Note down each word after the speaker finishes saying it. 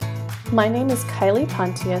My name is Kylie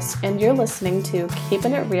Pontius, and you're listening to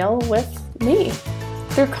Keeping It Real with me.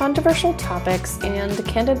 Through controversial topics and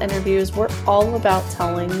candid interviews, we're all about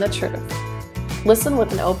telling the truth. Listen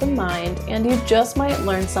with an open mind, and you just might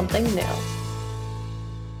learn something new.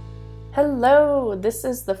 Hello, this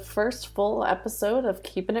is the first full episode of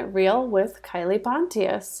Keeping It Real with Kylie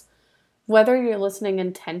Pontius. Whether you're listening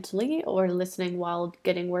intently or listening while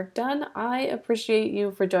getting work done, I appreciate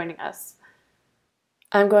you for joining us.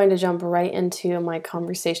 I'm going to jump right into my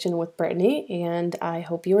conversation with Brittany, and I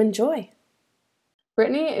hope you enjoy.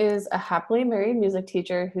 Brittany is a happily married music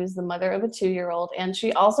teacher who's the mother of a 2-year-old, and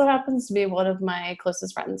she also happens to be one of my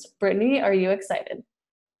closest friends. Brittany, are you excited?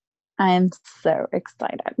 I am so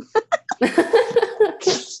excited.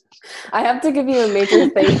 I have to give you a major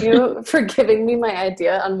thank you for giving me my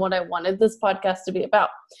idea on what I wanted this podcast to be about.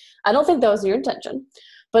 I don't think that was your intention.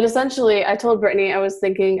 But essentially, I told Brittany I was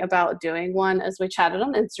thinking about doing one as we chatted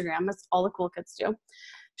on Instagram, as all the cool kids do.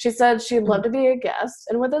 She said she'd love to be a guest,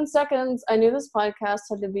 and within seconds, I knew this podcast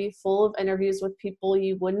had to be full of interviews with people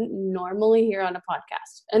you wouldn't normally hear on a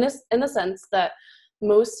podcast. And it's in the sense that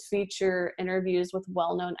most feature interviews with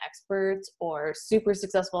well-known experts or super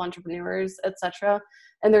successful entrepreneurs, etc.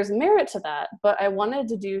 And there's merit to that, but I wanted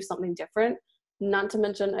to do something different, not to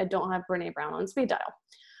mention I don't have Brene Brown on speed dial.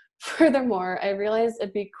 Furthermore, I realized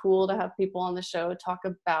it'd be cool to have people on the show talk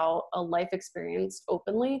about a life experience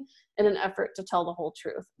openly in an effort to tell the whole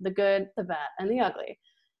truth, the good, the bad, and the ugly.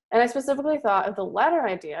 And I specifically thought of the latter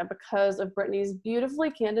idea because of Brittany's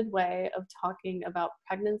beautifully candid way of talking about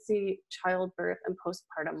pregnancy, childbirth, and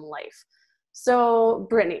postpartum life. So,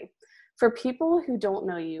 Brittany, for people who don't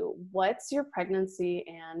know you, what's your pregnancy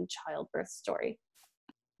and childbirth story?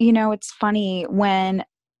 You know, it's funny when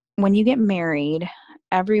you get married,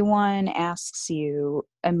 everyone asks you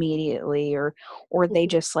immediately or they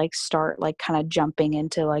just like start like kind of jumping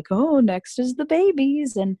into like, oh, next is the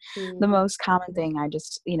babies. And the most common thing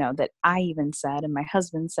that I even said and my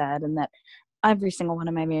husband said and that every single one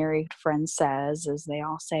of my married friends says is they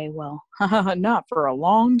all say, well, not for a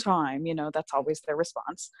long time. That's always their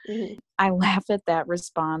response. Mm-hmm. I laugh at that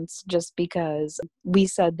response just because we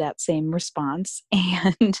said that same response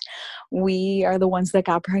and we are the ones that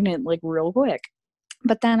got pregnant like real quick.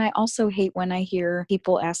 But then I also hate when I hear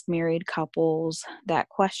people ask married couples that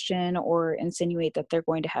question or insinuate that they're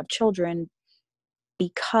going to have children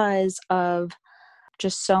because of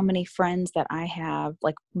just so many friends that I have,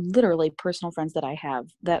 like literally personal friends that I have,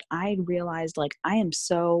 that I realized like I am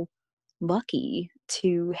so lucky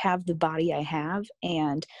to have the body I have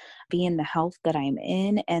and be in the health that I'm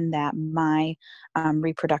in and that my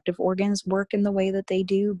reproductive organs work in the way that they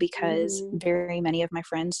do because very many of my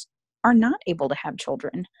friends are not able to have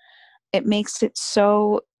children. It makes it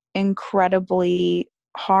so incredibly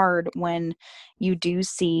hard when you do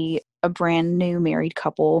see a brand new married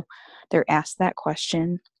couple, they're asked that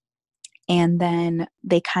question and then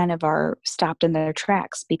they kind of are stopped in their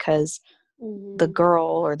tracks because the girl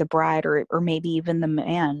or the bride or maybe even the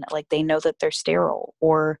man, like they know that they're sterile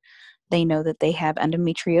or they know that they have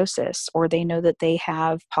endometriosis or they know that they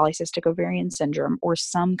have polycystic ovarian syndrome or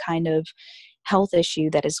some kind of health issue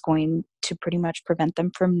that is going to pretty much prevent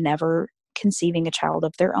them from never conceiving a child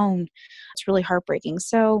of their own. It's really heartbreaking.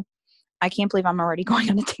 So I can't believe I'm already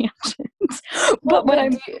going on a tangent.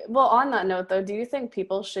 Well, on that note, though, do you think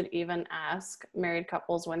people should even ask married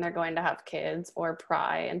couples when they're going to have kids or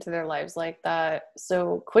pry into their lives like that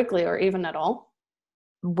so quickly or even at all?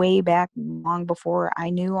 Way back long before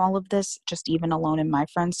I knew all of this, just even alone in my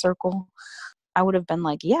friend circle, I would have been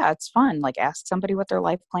like, yeah, it's fun. Like ask somebody what their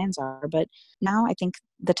life plans are. But now I think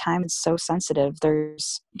the time is so sensitive.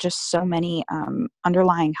 There's just so many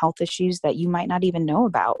underlying health issues that you might not even know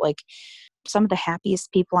about. Like some of the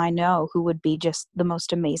happiest people I know who would be just the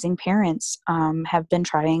most amazing parents have been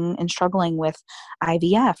trying and struggling with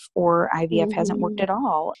IVF or IVF hasn't worked at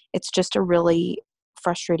all. It's just a really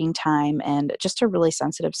frustrating time and just a really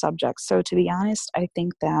sensitive subject. So to be honest, I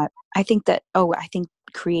think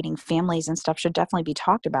creating families and stuff should definitely be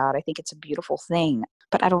talked about. I think it's a beautiful thing,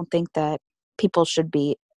 but I don't think that people should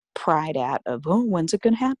be pried at of, oh, when's it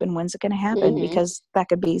going to happen? When's it going to happen? Because that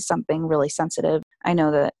could be something really sensitive. I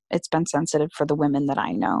know that it's been sensitive for the women that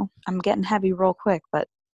I know. I'm getting heavy real quick, but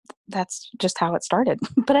that's just how it started.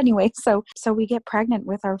 But anyway, so we get pregnant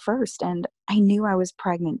with our first, and I knew I was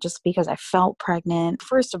pregnant just because I felt pregnant.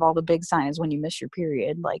 First of all, the big sign is when you miss your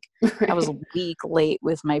period. Like I was a week late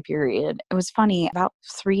with my period. It was funny. About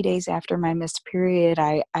 3 days after my missed period,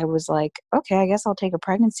 I was like, okay, I guess I'll take a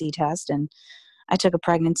pregnancy test. And I took a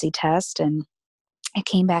pregnancy test and it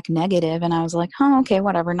came back negative. And I was like, oh, okay,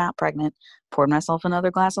 whatever, not pregnant. Poured myself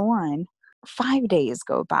another glass of wine. 5 days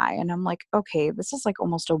go by and I'm like, okay, this is like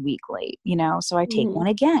almost a week late, So I take Mhm. one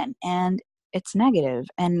again and it's negative.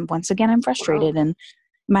 And once again, I'm Wow. frustrated and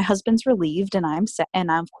my husband's relieved and I'm set.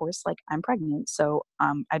 And I'm, of course, like I'm pregnant. So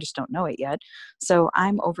I just don't know it yet. So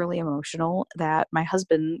I'm overly emotional that my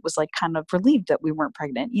husband was like kind of relieved that we weren't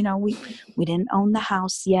pregnant. We didn't own the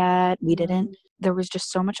house yet. Mhm. There was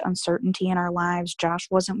just so much uncertainty in our lives. Josh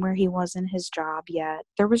wasn't where he was in his job yet.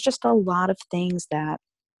 There was just a lot of things that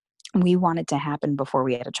we wanted to happen before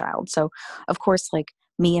we had a child. So, of course, like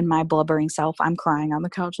me and my blubbering self, I'm crying on the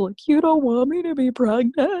couch, like, you don't want me to be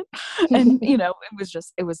pregnant. And,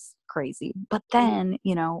 it was crazy. But Mhm.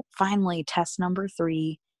 then, finally, test number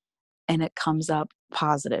 3, and it comes up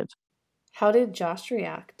positive. How did Josh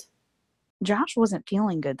react? Josh wasn't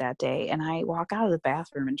feeling good that day. And I walk out of the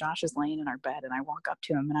bathroom, and Josh is laying in our bed, and I walk up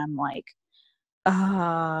to him, and I'm like,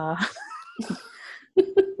 uh,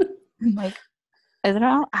 I'm like, and then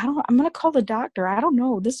I'm going to call the doctor. I don't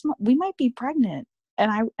know. We might be pregnant.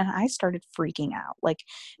 And I started freaking out, like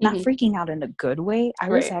not Mhm. freaking out in a good way. I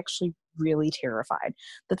was Right. actually really terrified.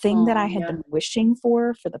 The thing that I Oh, had yeah. been wishing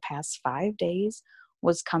for the past 5 days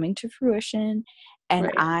was coming to fruition. And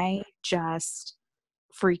Right. I just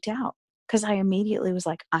freaked out because I immediately was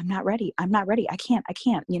like, I'm not ready. I'm not ready. I can't,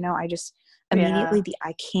 I just immediately Yeah. the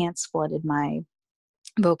I can'ts flooded my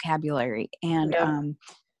vocabulary. Yep.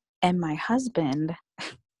 And my husband,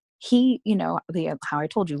 he, how I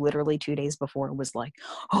told you literally 2 days before was like,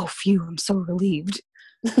 "Oh, phew, I'm so relieved."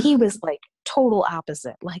 He was like total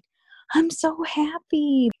opposite. Like, "I'm so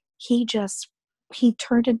happy." He just he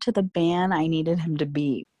turned into the man I needed him to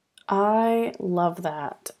be. I love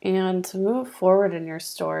that. And to move forward in your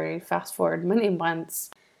story, fast forward many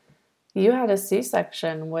months, you had a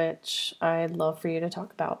C-section, which I'd love for you to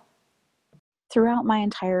talk about. Throughout my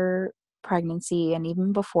entire pregnancy and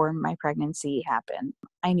even before my pregnancy happened,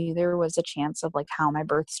 I knew there was a chance of like how my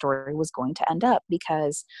birth story was going to end up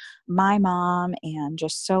because my mom and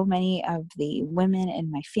just so many of the women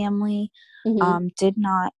in my family Mhm. did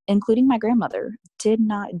not, including my grandmother, did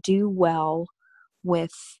not do well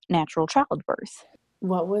with natural childbirth.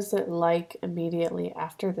 What was it like immediately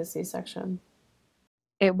after the C-section?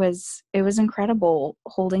 It was incredible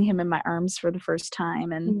holding him in my arms for the first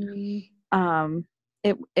time. And Mm, um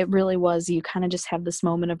it really was. You kind of just have this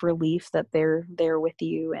moment of relief that they're there with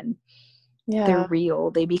you and they're yeah. real.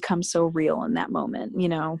 They become so real in that moment,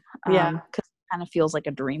 Yeah. because it kind of feels like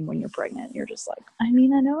a dream when you're pregnant. You're just like, I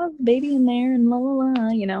mean, I know I have a baby in there and la la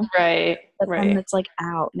la. Right. But then Right. it's like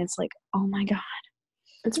out and it's like, oh my god.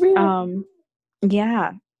 It's real. um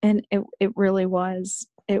yeah. And it really was.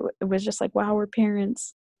 It was just like, wow, we're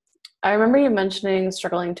parents. I remember you mentioning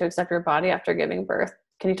struggling to accept your body after giving birth.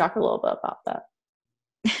 Can you talk a little bit about that?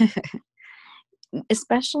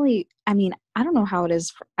 Especially, I mean, I don't know how it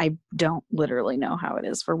is I don't literally know how it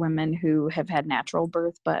is for women who have had natural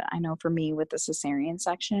birth, but I know for me with the cesarean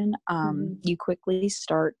section, Mhm. you quickly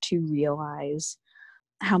start to realize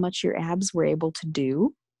how much your abs were able to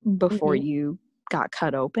do before Mhm. you got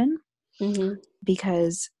cut open. Mhm.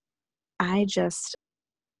 Because I just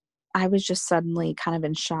I was just suddenly kind of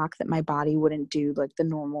in shock that my body wouldn't do like the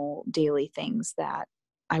normal daily things that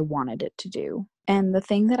I wanted it to do. And the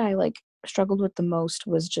thing that I like struggled with the most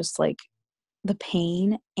was just like the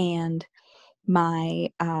pain and my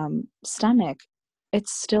stomach.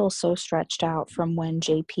 It's still so stretched out from when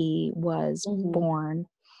JP was Mhm. born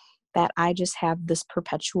that I just have this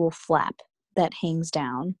perpetual flap that hangs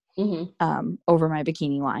down Mhm. over my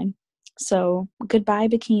bikini line. So goodbye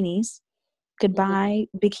bikinis. Mhm. Goodbye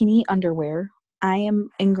bikini underwear. I am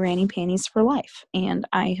in granny panties for life, and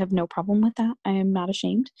I have no problem with that. I am not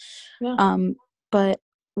ashamed. Yeah. Um, but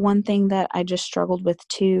one thing that I just struggled with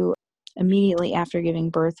too immediately after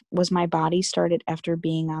giving birth was my body started, after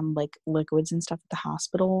being on like liquids and stuff at the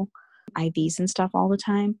hospital, IVs and stuff all the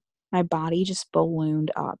time, my body just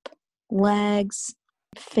ballooned up. Legs,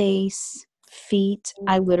 face, feet.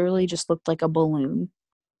 I literally just looked like a balloon.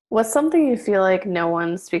 What's something you feel like no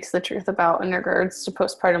one speaks the truth about in regards to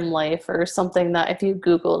postpartum life, or something that if you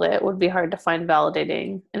Googled it would be hard to find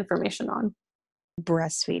validating information on?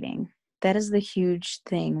 Breastfeeding. That is the huge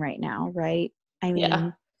thing right now, right? I Yeah.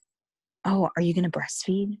 mean, oh, are you going to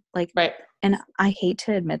breastfeed? Like, Right. and I hate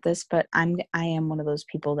to admit this, but I am one of those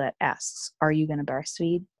people that asks, "Are you going to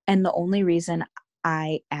breastfeed?" And the only reason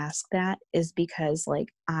I ask that is because like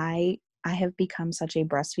I have become such a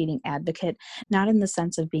breastfeeding advocate, not in the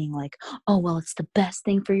sense of being like, "Oh, well, it's the best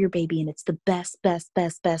thing for your baby and it's the best, best,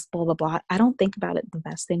 best, best, blah, blah, blah." I don't think about it the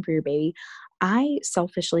best thing for your baby. I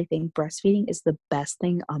selfishly think breastfeeding is the best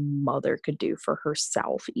thing a mother could do for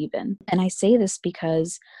herself even. And I say this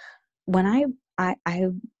because when I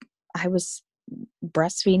I was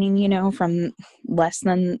breastfeeding, you know, from less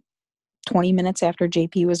than 20 minutes after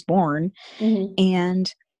JP was born. Mm-hmm.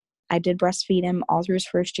 And I did breastfeed him all through his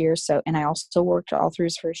first year. So, and I also worked all through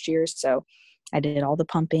his first year. So I did all the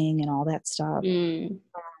pumping and all that stuff.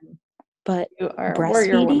 But You are a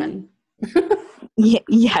warrior breastfeeding, woman.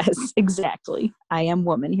 yes, exactly. I am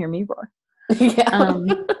woman. Hear me roar. Yeah.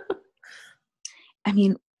 I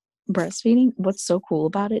mean, breastfeeding, what's so cool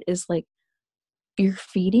about it is like you're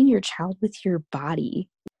feeding your child with your body.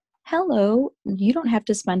 Hello, you don't have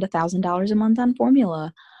to spend $1,000 a month on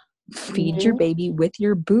formula. Feed your Mm-hmm. baby with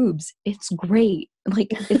your boobs. It's great.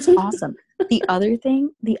 Like, it's awesome. The other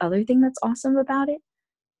thing that's awesome about it,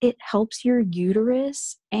 it helps your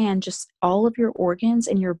uterus and just all of your organs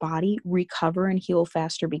in your body recover and heal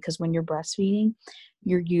faster, because when you're breastfeeding,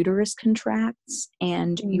 your uterus contracts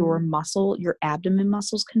and your abdomen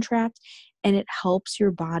muscles contract, and it helps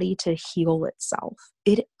your body to heal itself.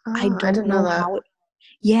 I I don't didn't know know that. how it,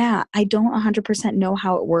 yeah, I don't 100% know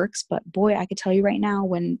how it works, but boy, I could tell you right now,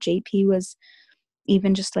 when JP was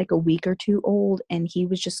even just like a week or two old and he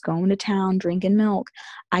was just going to town drinking milk,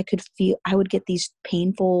 I would get these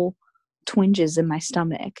painful twinges in my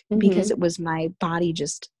stomach because Mm-hmm. it was my body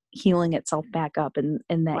just healing itself back up, and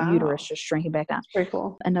that uterus Wow. just shrinking back down. That's pretty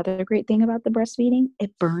cool. Another great thing about the breastfeeding,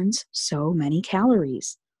 it burns so many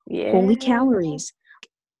calories. Yeah. Holy calories.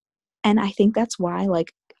 And I think that's why,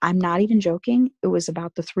 like, I'm not even joking. It was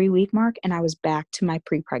about the 3-week mark and I was back to my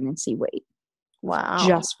pre-pregnancy weight Wow.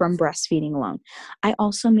 just from breastfeeding alone. I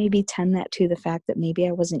also maybe tend that to the fact that maybe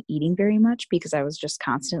I wasn't eating very much because I was just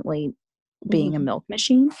constantly being a Mm-hmm. milk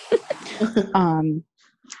machine.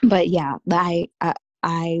 But yeah,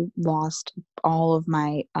 I lost all of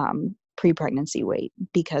my pre-pregnancy weight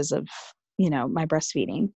because of, you know, my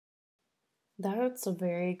breastfeeding. That's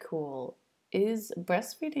very cool. Is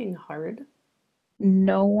breastfeeding hard?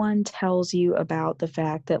 No one tells you about the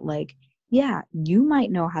fact that, like, yeah, you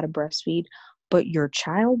might know how to breastfeed, but your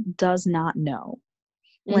child does not know.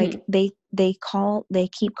 Like, Mm-hmm. they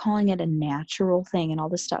keep calling it a natural thing and all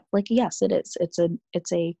this stuff. Like, yes, it is.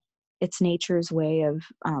 It's nature's way of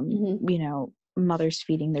Mm-hmm. you know, mothers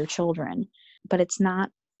feeding their children, but it's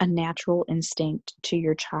not a natural instinct to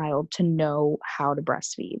your child to know how to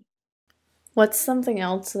breastfeed. What's something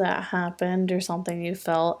else that happened or something you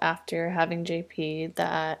felt after having JP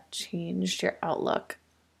that changed your outlook?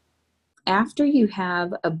 After you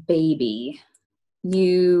have a baby,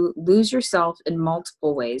 you lose yourself in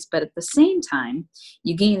multiple ways, but at the same time,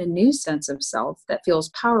 you gain a new sense of self that feels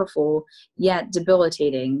powerful yet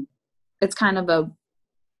debilitating. It's kind of a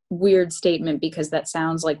weird statement because that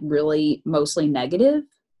sounds like really mostly negative,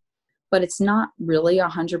 but it's not really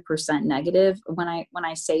 100% negative. When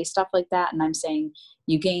I say stuff like that and I'm saying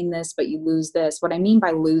you gain this but you lose this, what I mean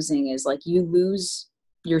by losing is like you lose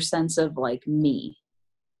your sense of like me.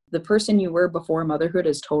 The person you were before motherhood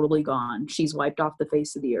is totally gone. She's wiped off the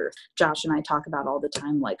face of the earth. Josh and I talk about all the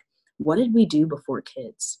time, like, what did we do before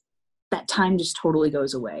kids? That time just totally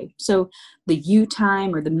goes away. So the you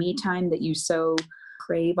time or the me time that you so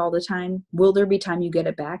crave all the time, will there be time you get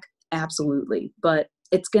it back? Absolutely. But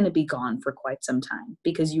it's going to be gone for quite some time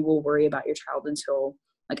because you will worry about your child until,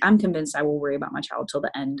 like, I'm convinced I will worry about my child till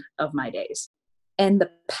the end of my days. And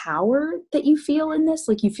the power that you feel in this,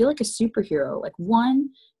 like, you feel like a superhero. Like, one,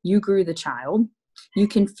 you grew the child, you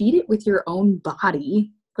can feed it with your own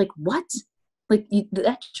body. Like, what? Like,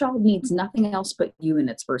 that child needs nothing else but you in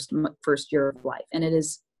its first year of life, and it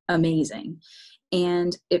is amazing.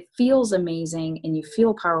 And it feels amazing, and you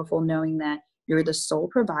feel powerful knowing that you're the sole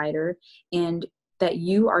provider and that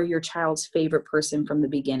you are your child's favorite person from the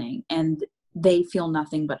beginning, and they feel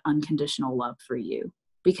nothing but unconditional love for you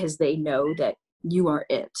because they know that you are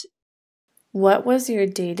it. What was your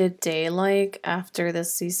day to day like after the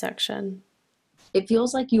C section? It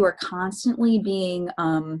feels like you are constantly being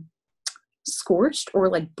scorched or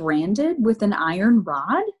like branded with an iron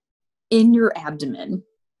rod in your abdomen.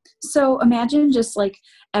 So imagine just like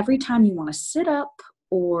every time you want to sit up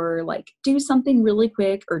or like do something really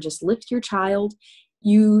quick or just lift your child,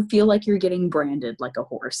 you feel like you're getting branded like a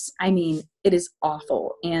horse. I mean, it is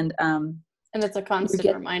awful. And And it's a you constant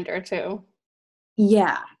get, reminder, too.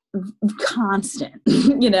 yeah, constant,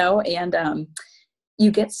 you know, and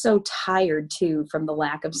you get so tired too from the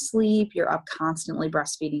lack of sleep. You're up constantly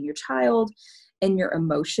breastfeeding your child, and your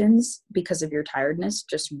emotions, because of your tiredness,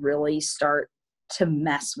 just really start to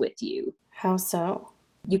mess with you. How so?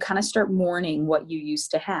 You kind of start mourning what you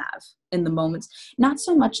used to have in the moments, not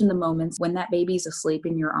so much in the moments when that baby's asleep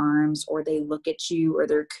in your arms or they look at you or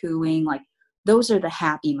they're cooing. Like, those are the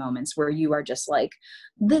happy moments where you are just like,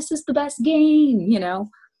 this is the best game, you know?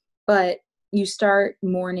 But you start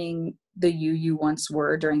mourning the you once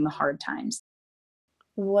were during the hard times.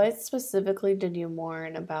 What specifically did you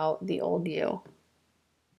mourn about the old you?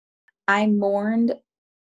 I mourned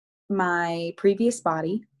my previous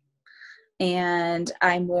body, and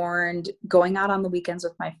I mourned going out on the weekends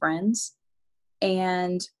with my friends,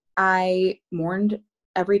 and I mourned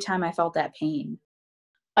every time I felt that pain.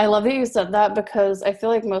 I love that you said that because I feel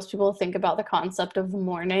like most people think about the concept of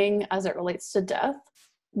mourning as it relates to death.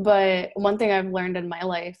 But one thing I've learned in my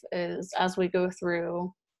life is as we go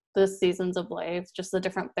through the seasons of life, just the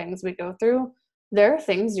different things we go through, there are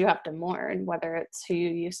things you have to mourn, whether it's who you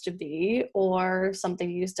used to be or something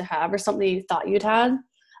you used to have or something you thought you'd had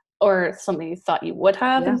or something you thought you would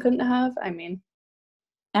have Yeah, and couldn't have. I mean,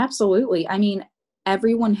 absolutely. I mean,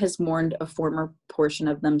 everyone has mourned a former portion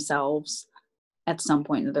of themselves at some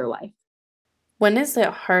point in their life. when is it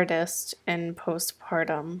hardest in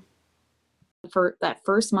postpartum? For that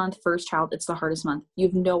first month, first child, it's the hardest month. You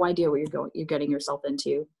have no idea what you're getting yourself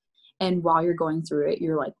into. And while you're going through it,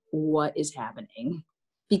 you're like, what is happening?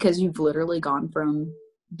 Because you've literally gone from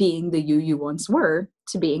being the you once were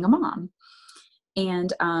to being a mom.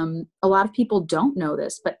 And a lot of people don't know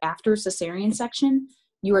this, but after cesarean section,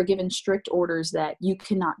 you are given strict orders that you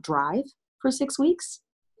cannot drive for 6 weeks.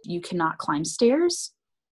 You cannot climb stairs.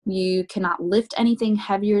 You cannot lift anything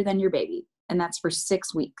heavier than your baby. And that's for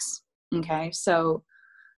 6 weeks. Okay. So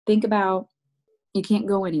think about, you can't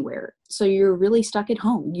go anywhere. So you're really stuck at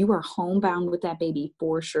home. You are homebound with that baby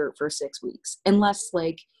for sure for 6 weeks, unless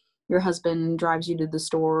like your husband drives you to the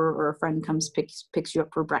store or a friend comes picks you up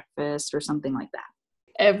for breakfast or something like that.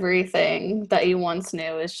 Everything that you once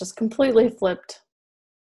knew is just completely flipped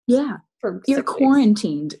Yeah. for You're 6 weeks.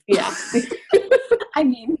 quarantined. Yeah. I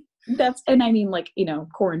mean, like, you know,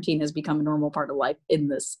 quarantine has become a normal part of life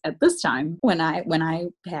at this time. When I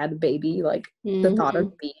had a baby, like the thought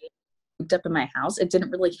of being cooped up in my house, it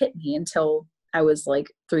didn't really hit me until I was like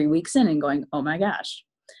 3 weeks in and going, oh my gosh,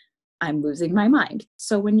 I'm losing my mind.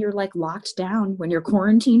 So when you're like locked down, when you're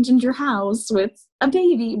quarantined in your house with a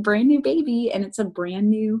baby, brand new baby, and it's a brand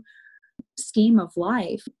new scheme of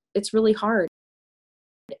life, it's really hard.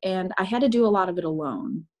 And I had to do a lot of it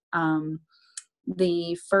alone.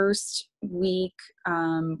 The first week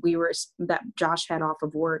that Josh had off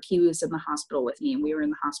of work, he was in the hospital with me, and we were in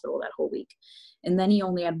the hospital that whole week. And then he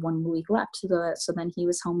only had 1 week left. So then he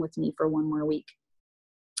was home with me for 1 more week.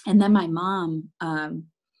 And then my mom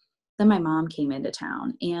came into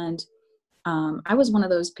town, and I was one of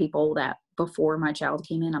those people that before my child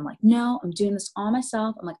came in, I'm like, no, I'm doing this all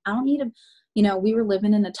myself. I'm like, I don't need we were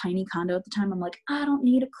living in a tiny condo at the time. I'm like, I don't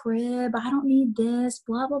need a crib. I don't need this,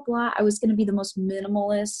 blah, blah, blah. I was going to be the most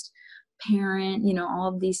minimalist parent, all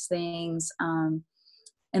of these things. And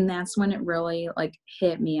that's when it really like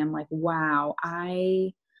hit me. I'm like, wow,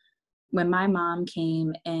 when my mom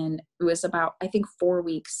came, and it was about, I think 4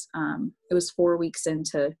 weeks, it was 4 weeks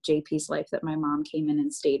into JP's life that my mom came in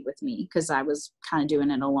and stayed with me because I was kind of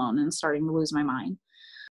doing it alone and starting to lose my mind.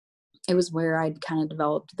 It was where I'd kind of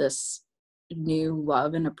developed this new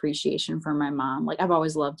love and appreciation for my mom. Like I've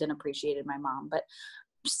always loved and appreciated my mom, but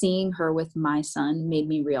seeing her with my son made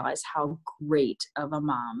me realize how great of a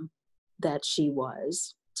mom that she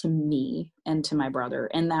was to me and to my brother.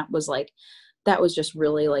 And that was just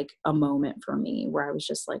really like a moment for me where I was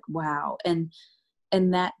just like, wow. And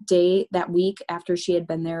that week after she had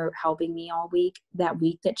been there helping me all week, that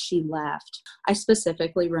week that she left, I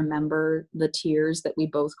specifically remember the tears that we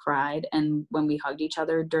both cried and when we hugged each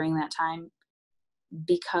other during that time,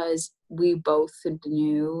 because we both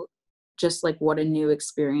knew just like what a new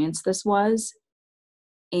experience this was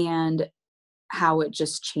and how it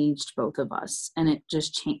just changed both of us. And it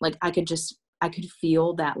just changed, like I could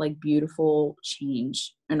feel that like beautiful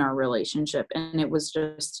change in our relationship, and it was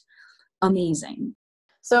just amazing.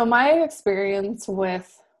 So my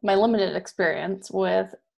limited experience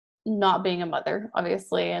with not being a mother,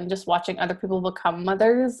 obviously, and just watching other people become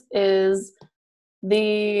mothers is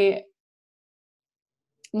the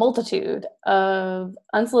multitude of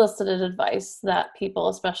unsolicited advice that people,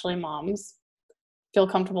 especially moms, feel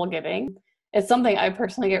comfortable giving. It's something I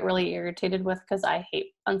personally get really irritated with because I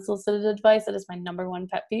hate unsolicited advice. It is my number one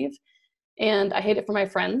pet peeve. And I hate it for my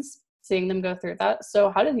friends, seeing them go through that.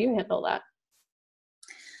 So how did you handle that?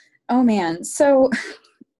 Oh man. So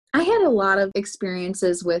I had a lot of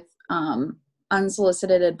experiences with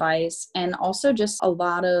unsolicited advice, and also just a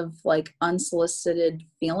lot of like unsolicited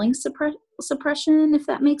feeling suppression, if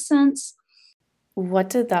that makes sense. What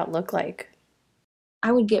did that look like?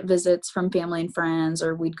 I would get visits from family and friends,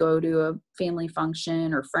 or we'd go to a family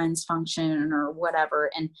function or friends function or whatever.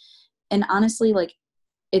 And honestly, like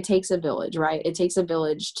it takes a village, right? It takes a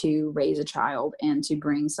village to raise a child and to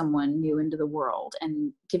bring someone new into the world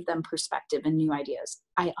and give them perspective and new ideas.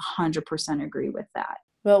 I 100% agree with that.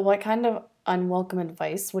 Well, what kind of unwelcome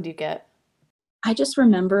advice would you get? I just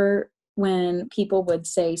remember when people would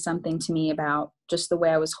say something to me about just the way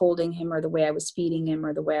I was holding him or the way I was feeding him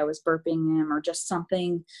or the way I was burping him or just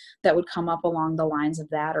something that would come up along the lines of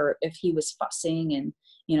that, or if he was fussing and,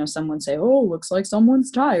 someone say, oh, looks like someone's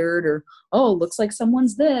tired, or, oh, looks like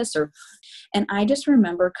someone's this, and I just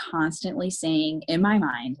remember constantly saying in my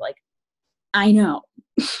mind, like, I know.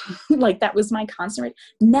 Like that was my constant,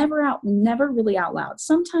 never really out loud.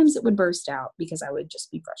 Sometimes it would burst out because I would just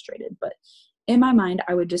be frustrated, but in my mind,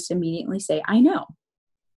 I would just immediately say, I know,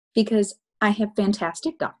 because I have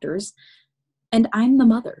fantastic doctors and I'm the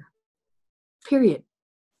mother, period.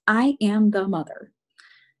 I am the mother.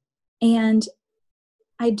 And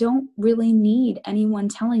I don't really need anyone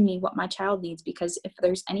telling me what my child needs, because if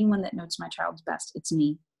there's anyone that knows my child's best, it's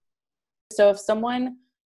me. So if someone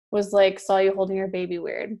was like, saw you holding your baby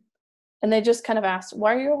weird, and they just kind of asked,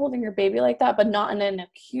 why are you holding your baby like that? But not in an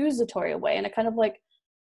accusatory way. And it kind of like,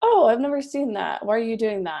 oh, I've never seen that. Why are you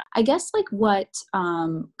doing that? I guess like what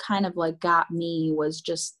kind of like got me was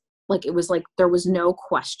just like, it was like there was no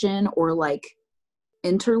question or like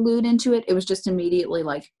interlude into it. It was just immediately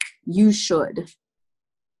like, you should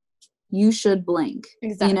blink,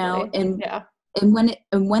 Exactly. and yeah. and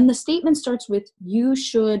when the statement starts with you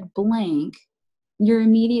should blank, you're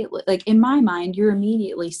immediately, like in my mind, you're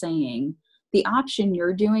immediately saying the option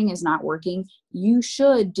you're doing is not working. You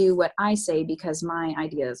should do what I say because my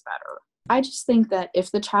idea is better. I just think that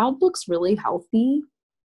if the child looks really healthy,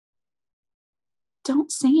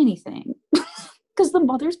 don't say anything because the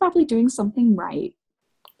mother's probably doing something right.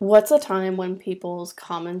 What's a time when people's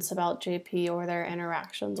comments about JP or their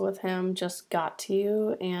interactions with him just got to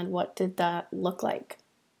you, and what did that look like?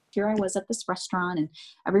 Here I was at this restaurant and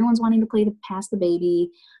everyone's wanting to pass the baby.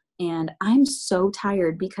 And I'm so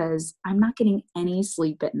tired because I'm not getting any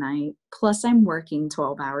sleep at night. Plus I'm working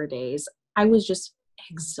 12-hour days. I was just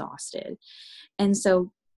exhausted. And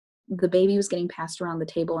so the baby was getting passed around the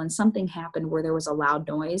table and something happened where there was a loud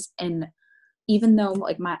noise. And even though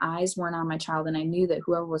like my eyes weren't on my child and I knew that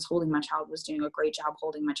whoever was holding my child was doing a great job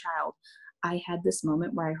holding my child, I had this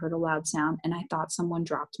moment where I heard a loud sound and I thought someone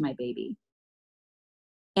dropped my baby.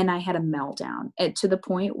 And I had a meltdown to the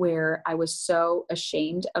point where I was so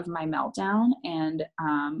ashamed of my meltdown. And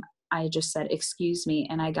I just said, excuse me.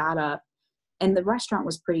 And I got up and the restaurant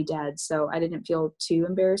was pretty dead. So I didn't feel too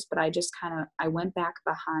embarrassed, but I went back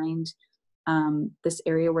behind this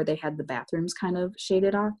area where they had the bathrooms kind of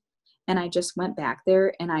shaded off. And I just went back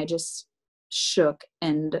there and I just shook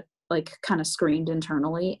and like kind of screamed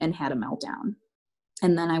internally and had a meltdown.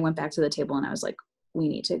 And then I went back to the table and I was like, we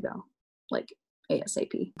need to go, like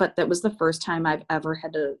ASAP. But that was the first time I've ever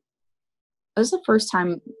it was the first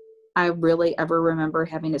time I really ever remember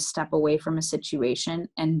having to step away from a situation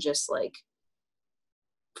and just like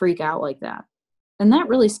freak out like that. And that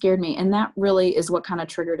really scared me. And that really is what kind of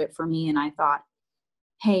triggered it for me. And I thought,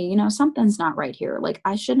 hey, something's not right here. Like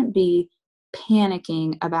I shouldn't be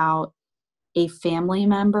panicking about a family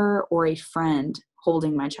member or a friend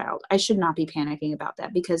holding my child. I should not be panicking about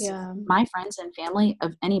that because my friends and family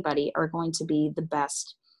of anybody are going to be the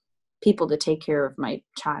best people to take care of my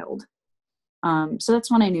child. So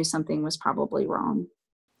that's when I knew something was probably wrong.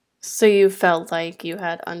 So you felt like you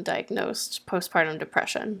had undiagnosed postpartum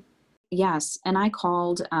depression? Yes. And I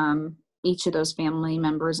called each of those family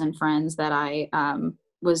members and friends that I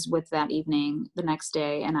was with that evening the next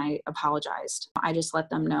day, and I apologized. I just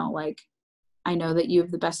let them know, like, I know that you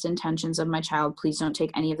have the best intentions of my child. Please don't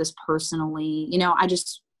take any of this personally.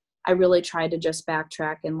 I really tried to just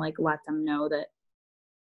backtrack and like let them know that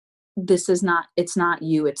it's not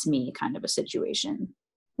you, it's me kind of a situation.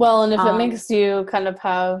 Well, and if it makes you kind of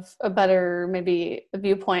have a better, maybe a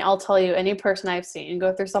viewpoint, I'll tell you, any person I've seen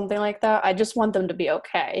go through something like that, I just want them to be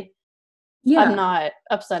okay. Yeah. I'm not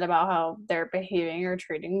upset about how they're behaving or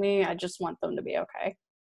treating me. I just want them to be okay.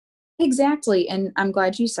 Exactly. And I'm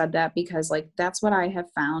glad you said that because like, that's what I have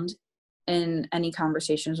found in any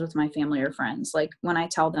conversations with my family or friends. Like when I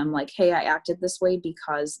tell them like, hey, I acted this way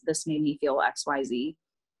because this made me feel XYZ.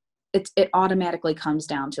 It automatically comes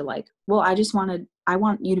down to like, well, I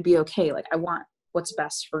want you to be okay. Like I want what's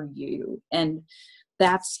best for you. And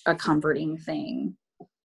that's a comforting thing.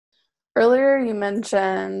 Earlier you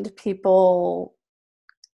mentioned people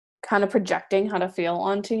kind of projecting how to feel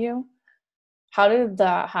onto you. How did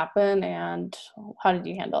that happen and how did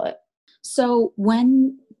you handle it? So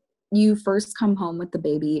when you first come home with the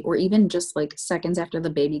baby, or even just like seconds after the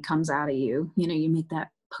baby comes out of you, you make that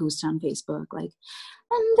post on Facebook, like,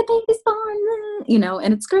 and the baby's born, you know,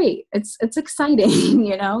 and it's great. It's exciting,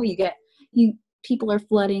 you know, people are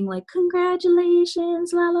flooding like,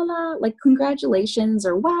 congratulations, la la la, like congratulations,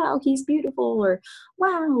 or wow, he's beautiful, or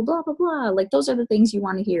wow, blah blah blah. Like those are the things you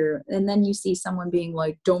want to hear. And then you see someone being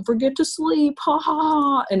like, don't forget to sleep, ha ha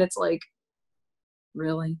ha. And it's like,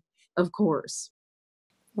 really? Of course.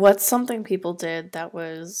 What's something people did that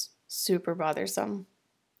was super bothersome?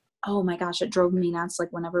 Oh my gosh, it drove me nuts.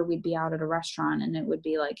 Like whenever we'd be out at a restaurant and it would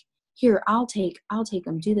be like, here, I'll take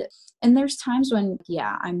them, do this. And there's times when,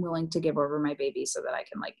 yeah, I'm willing to give over my baby so that I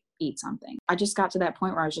can like eat something. I just got to that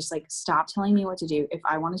point where I was just like, stop telling me what to do. If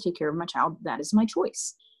I want to take care of my child, that is my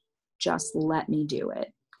choice. Just let me do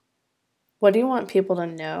it. What do you want people to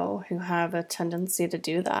know who have a tendency to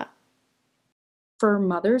do that? For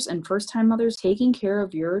mothers and first-time mothers, taking care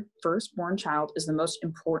of your firstborn child is the most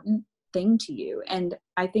important thing to you. And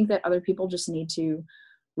I think that other people just need to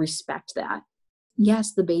respect that.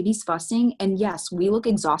 Yes, the baby's fussing, and yes, we look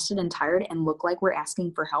exhausted and tired and look like we're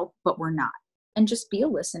asking for help, but we're not. And just be a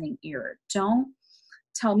listening ear. Don't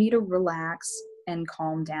tell me to relax and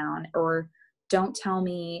calm down, or don't tell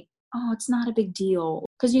me, oh, it's not a big deal.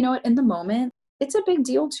 Because you know what, in the moment, it's a big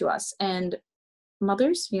deal to us. And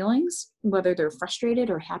mothers' feelings, whether they're frustrated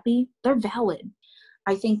or happy, they're valid.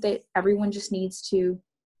 I think that everyone just needs to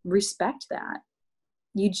respect that.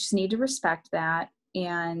 You just need to respect that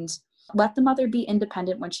and let the mother be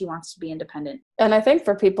independent when she wants to be independent. And I think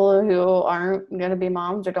for people who aren't going to be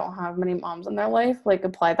moms or don't have many moms in their life, like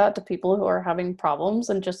apply that to people who are having problems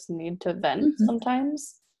and just need to vent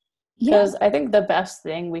sometimes. Because I think the best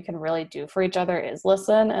thing we can really do for each other is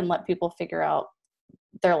listen and let people figure out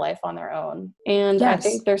their life on their own. And I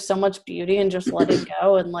think there's so much beauty in just letting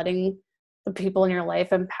go and letting the people in your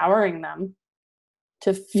life, empowering them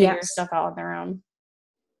to figure stuff out on their own.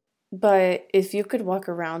 But if you could walk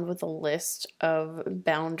around with a list of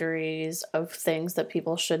boundaries of things that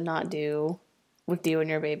people should not do with you and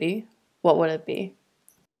your baby, what would it be?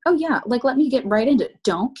 Oh yeah, like let me get right into it.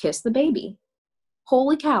 Don't kiss the baby.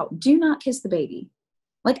 Holy cow, do not kiss the baby.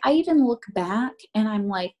 Like I even look back and I'm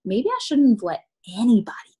like, maybe I shouldn't have let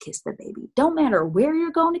anybody kiss the baby. Don't matter where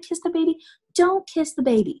you're going to kiss the baby, don't kiss the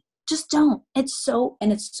baby. Just don't. It's so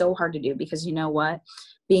hard to do because you know what?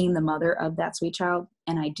 Being the mother of that sweet child,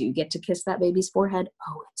 and I do get to kiss that baby's forehead,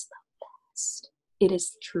 oh, it's the best. It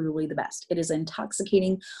is truly the best. It is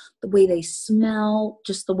intoxicating. The way they smell,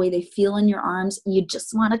 just the way they feel in your arms, you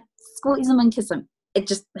just want to squeeze them and kiss them.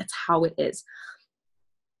 That's how it is.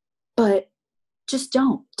 But just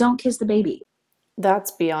don't kiss the baby.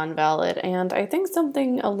 That's beyond valid. And I think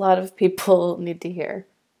something a lot of people need to hear.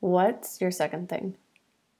 What's your second thing?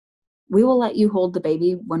 We will let you hold the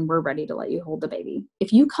baby when we're ready to let you hold the baby.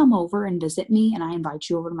 If you come over and visit me and I invite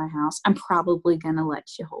you over to my house, I'm probably going to let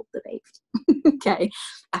you hold the baby. Okay.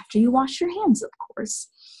 After you wash your hands, of course.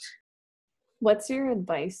 What's your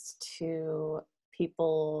advice to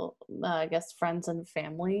people, I guess friends and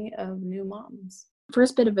family of new moms?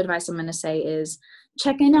 First bit of advice I'm going to say is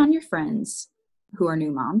check in on your friends who are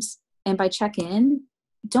new moms. And by check in,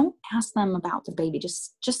 don't ask them about the baby.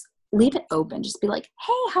 Just leave it open. Just be like,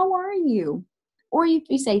 hey, how are you? Or you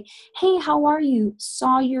say, hey, how are you?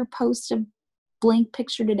 Saw your post a blank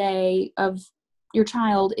picture today of your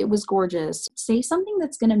child. It was gorgeous. Say something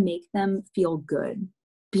that's going to make them feel good.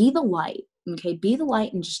 Be the light. Okay. Be the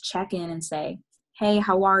light and just check in and say, hey,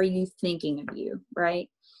 how are you? Thinking of you. Right.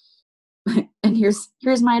 And here's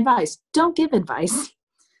my advice. Don't give advice.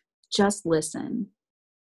 Just listen.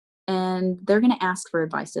 And they're going to ask for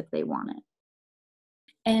advice if they want it.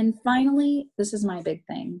 And finally, this is my big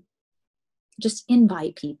thing. Just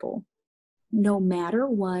invite people. No matter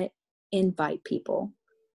what, invite people.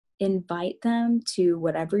 Invite them to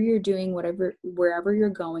whatever you're doing, wherever you're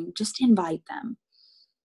going, just invite them.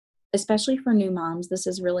 Especially for new moms, this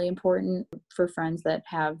is really important for friends that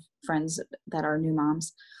have friends that are new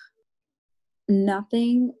moms.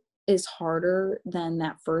 Nothing is harder than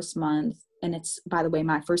that first month. And it's, by the way,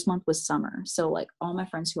 my first month was summer. So like all my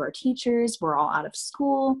friends who are teachers, we're all out of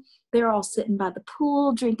school. They're all sitting by the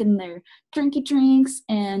pool, drinking their drinky drinks.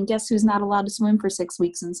 And guess who's not allowed to swim for 6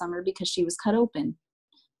 weeks in summer because she was cut open?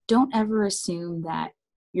 Don't ever assume that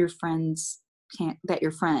your friend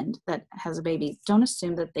that has a baby, don't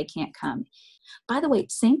assume that they can't come. By the way,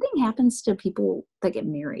 same thing happens to people that get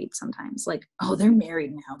married sometimes. Like, oh, they're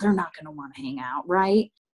married now. They're not going to want to hang out,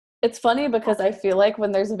 right? It's funny because I feel like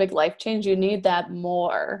when there's a big life change, you need that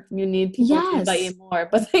more. You need people to invite you more,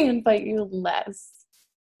 but they invite you less.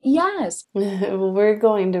 Yes. We're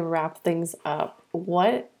going to wrap things up.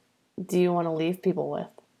 What do you want to leave people with?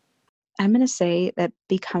 I'm going to say that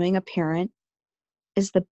becoming a parent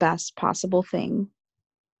is the best possible thing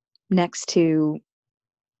next to,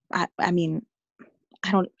 I mean,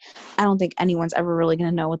 I don't think anyone's ever really going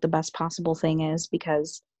to know what the best possible thing is,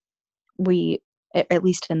 because we, at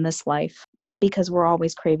least in this life, because we're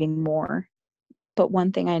always craving more. But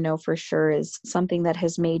one thing I know for sure is something that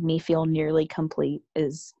has made me feel nearly complete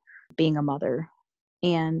is being a mother.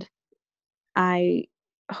 And I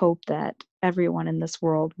hope that everyone in this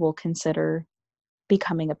world will consider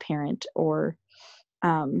becoming a parent, or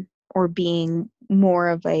being more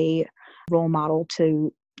of a role model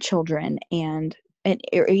to children, and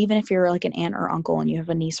or even if you're like an aunt or uncle and you have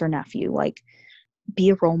a niece or nephew, like, be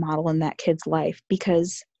a role model in that kid's life,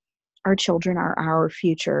 because our children are our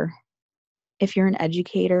future. If you're an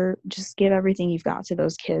educator, just give everything you've got to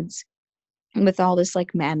those kids. And with all this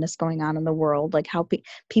like madness going on in the world, like how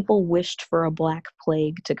people wished for a black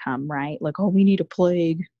plague to come, right? Like, oh, we need a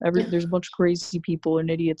plague. There's a bunch of crazy people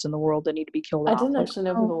and idiots in the world that need to be killed off. I didn't like, actually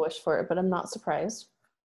know people wish for it, but I'm not surprised.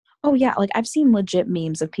 Oh yeah, like I've seen legit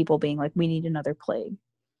memes of people being like, we need another plague.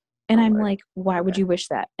 And I'm like, why would you wish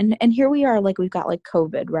that? And here we are, like, we've got like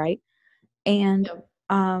COVID, right? And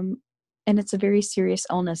and it's a very serious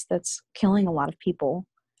illness that's killing a lot of people.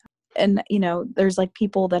 And, you know, there's like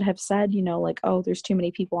people that have said, you know, like, oh, there's too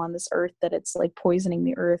many people on this earth that it's like poisoning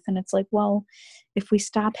the earth. And it's like, well, if we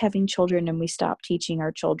stop having children and we stop teaching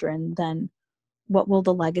our children, then what will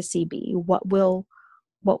the legacy be? What will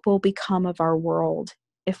become of our world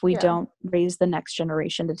if we don't raise the next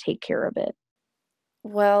generation to take care of it?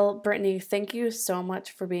 Well, Brittany, thank you so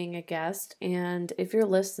much for being a guest. And if you're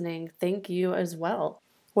listening, thank you as well.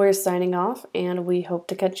 We're signing off, and we hope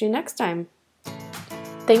to catch you next time.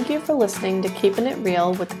 Thank you for listening to Keeping It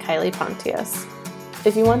Real with Kylie Pontius.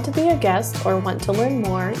 If you want to be a guest or want to learn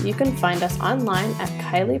more, you can find us online at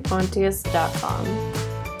kyliepontius.com.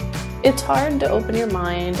 It's hard to open your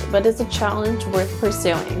mind, but it's a challenge worth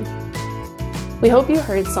pursuing. We hope you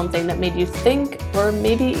heard something that made you think, or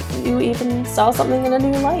maybe you even saw something in a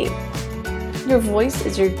new light. Your voice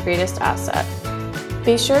is your greatest asset.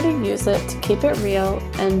 Be sure to use it to keep it real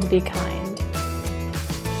and be kind.